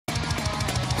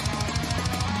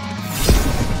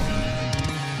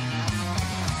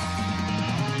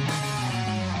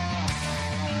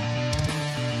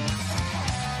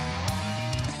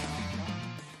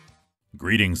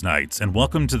Greetings, Knights, and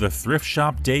welcome to the Thrift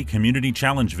Shop Day Community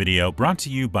Challenge video brought to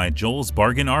you by Joel's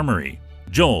Bargain Armory.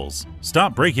 Joel's,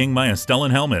 stop breaking my Estellan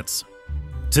helmets.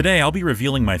 Today, I'll be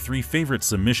revealing my 3 favorite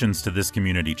submissions to this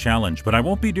community challenge, but I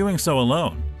won't be doing so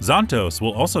alone. Xantos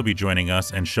will also be joining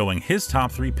us and showing his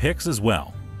top 3 picks as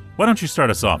well. Why don't you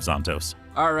start us off, Xantos?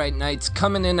 Alright, Knights,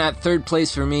 coming in at 3rd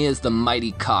place for me is the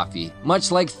Mighty Coffee. Much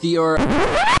like Theore.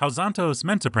 How Xantos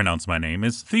meant to pronounce my name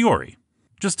is Theore.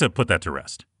 Just to put that to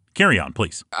rest. Carry on,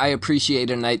 please. I appreciate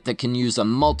a knight that can use a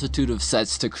multitude of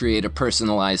sets to create a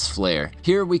personalized flair.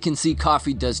 Here we can see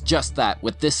Coffee does just that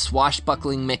with this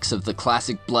swashbuckling mix of the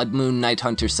classic Blood Moon Night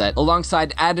Hunter set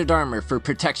alongside added armor for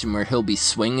protection where he'll be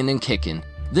swinging and kicking.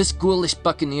 This ghoulish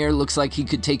buccaneer looks like he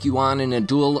could take you on in a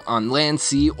duel on land,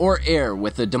 sea, or air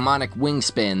with a demonic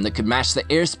wingspan that could match the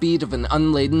airspeed of an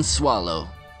unladen swallow.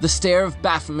 The stare of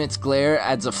Baphomet's glare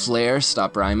adds a flair,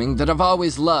 stop rhyming, that I've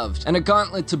always loved, and a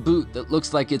gauntlet to boot that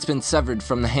looks like it's been severed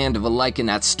from the hand of a Lycan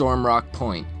at Stormrock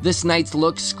Point. This knight's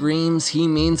look screams he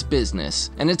means business,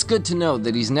 and it's good to know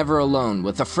that he's never alone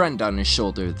with a friend on his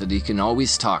shoulder that he can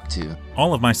always talk to.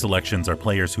 All of my selections are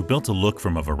players who built a look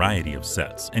from a variety of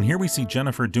sets, and here we see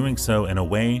Jennifer doing so in a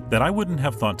way that I wouldn't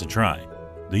have thought to try.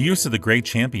 The use of the Grey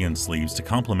Champion sleeves to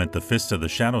complement the Fist of the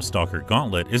Shadowstalker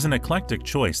gauntlet is an eclectic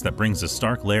choice that brings a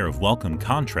stark layer of welcome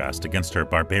contrast against her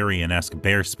barbarian-esque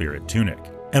bear spirit tunic.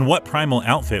 And what primal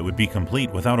outfit would be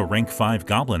complete without a rank 5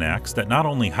 goblin axe that not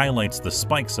only highlights the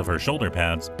spikes of her shoulder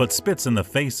pads, but spits in the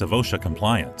face of OSHA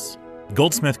compliance?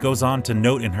 Goldsmith goes on to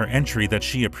note in her entry that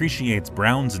she appreciates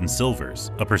browns and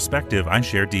silvers, a perspective I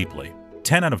share deeply.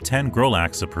 10 out of 10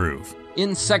 Grolax approve.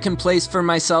 In 2nd place for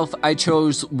myself, I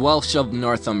chose Welsh of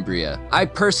Northumbria. I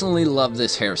personally love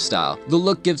this hairstyle. The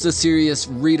look gives a serious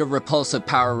Rita Repulsa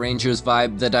Power Rangers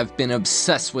vibe that I've been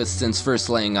obsessed with since first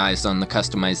laying eyes on the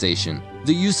customization.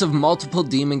 The use of multiple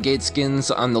Demon Gate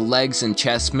skins on the legs and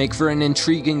chest make for an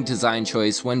intriguing design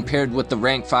choice when paired with the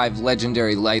rank 5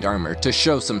 legendary light armor to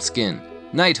show some skin.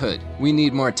 Knighthood, we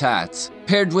need more tats.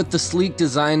 Paired with the sleek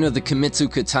design of the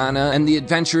Kimitsu Katana and the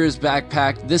Adventurer's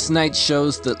Backpack, this knight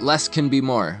shows that less can be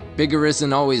more. Bigger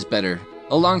isn't always better.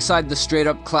 Alongside the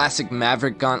straight-up classic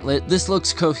Maverick Gauntlet, this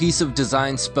look's cohesive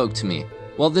design spoke to me.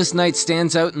 While this knight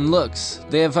stands out in looks,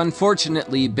 they have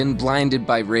unfortunately been blinded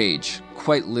by rage,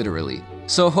 quite literally.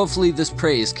 So hopefully this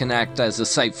praise can act as a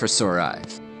sight for sore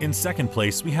eyes. In 2nd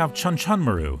place, we have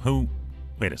Chunchunmaru, who...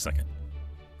 Wait a second.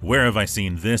 Where have I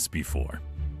seen this before?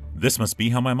 This must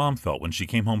be how my mom felt when she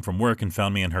came home from work and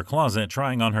found me in her closet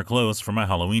trying on her clothes for my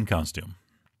Halloween costume.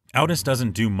 Aldous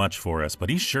doesn't do much for us, but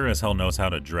he sure as hell knows how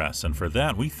to dress, and for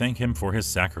that we thank him for his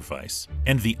sacrifice.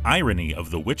 And the irony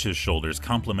of the witch's shoulders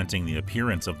complementing the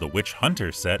appearance of the witch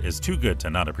hunter set is too good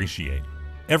to not appreciate.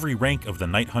 Every rank of the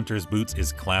Night Hunter's boots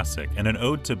is classic, and an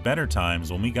ode to better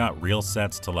times when we got real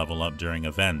sets to level up during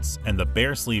events, and the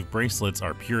bear sleeve bracelets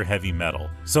are pure heavy metal.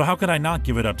 So how could I not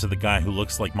give it up to the guy who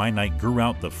looks like my knight grew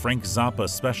out the Frank Zappa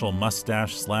special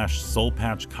mustache/soul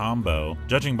patch combo,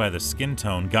 judging by the skin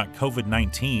tone got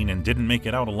COVID-19 and didn't make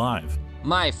it out alive?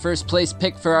 My 1st place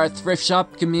pick for our Thrift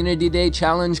Shop Community Day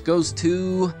Challenge goes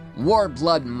to...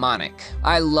 Warblood Monarch.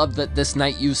 I love that this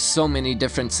knight used so many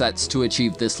different sets to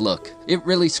achieve this look. It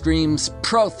really screams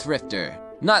pro-thrifter.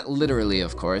 Not literally,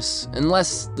 of course.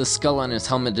 Unless the skull on his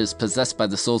helmet is possessed by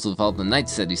the souls of all the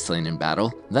knights that he's slain in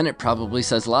battle, then it probably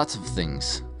says lots of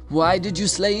things. Why did you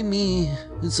slay me?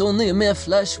 It's only a mere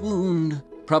flesh wound.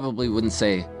 Probably wouldn't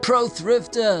say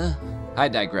pro-thrifter. I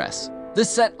digress. This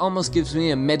set almost gives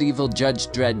me a medieval Judge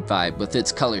Dredd vibe with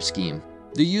its color scheme.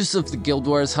 The use of the Guild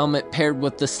Wars helmet paired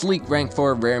with the sleek rank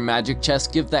 4 rare magic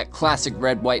chest give that classic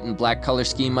red, white, and black color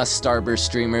scheme us Starburst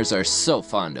streamers are so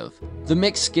fond of. The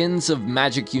mixed skins of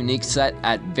Magic Unique set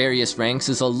at various ranks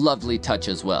is a lovely touch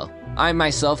as well. I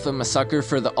myself am a sucker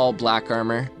for the all black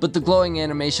armor, but the glowing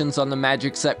animations on the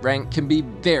Magic set rank can be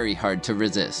very hard to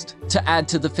resist. To add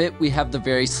to the fit, we have the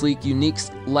very sleek Unique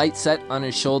light set on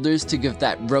his shoulders to give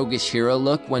that roguish hero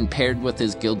look when paired with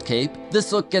his guild cape.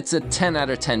 This look gets a 10 out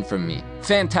of 10 from me.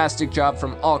 Fantastic job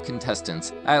from all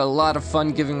contestants. I had a lot of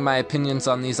fun giving my opinions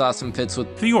on these awesome fits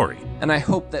with Theore, and I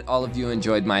hope that all of you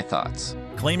enjoyed my thoughts.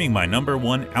 Claiming my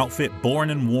 #1 outfit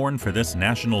born and worn for this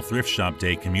National Thrift Shop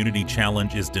Day Community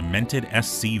Challenge is Demented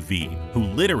SCV, who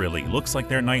literally looks like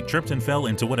their knight tripped and fell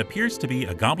into what appears to be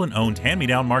a goblin-owned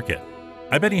hand-me-down market.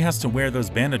 I bet he has to wear those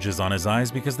bandages on his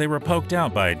eyes because they were poked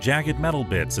out by jagged metal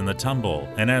bits in the tumble,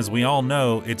 and as we all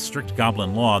know, it's strict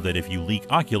goblin law that if you leak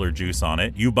ocular juice on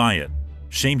it, you buy it.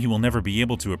 Shame he will never be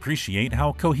able to appreciate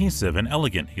how cohesive and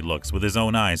elegant he looks with his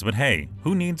own eyes, but hey,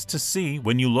 who needs to see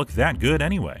when you look that good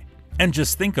anyway? And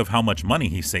just think of how much money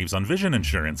he saves on vision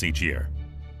insurance each year.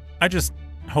 I just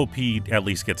hope he at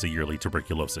least gets a yearly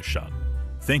tuberculosis shot.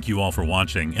 Thank you all for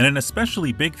watching, and an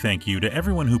especially big thank you to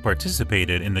everyone who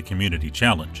participated in the community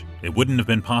challenge. It wouldn't have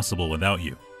been possible without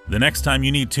you. The next time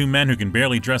you need two men who can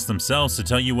barely dress themselves to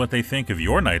tell you what they think of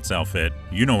your knight's outfit,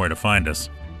 you know where to find us.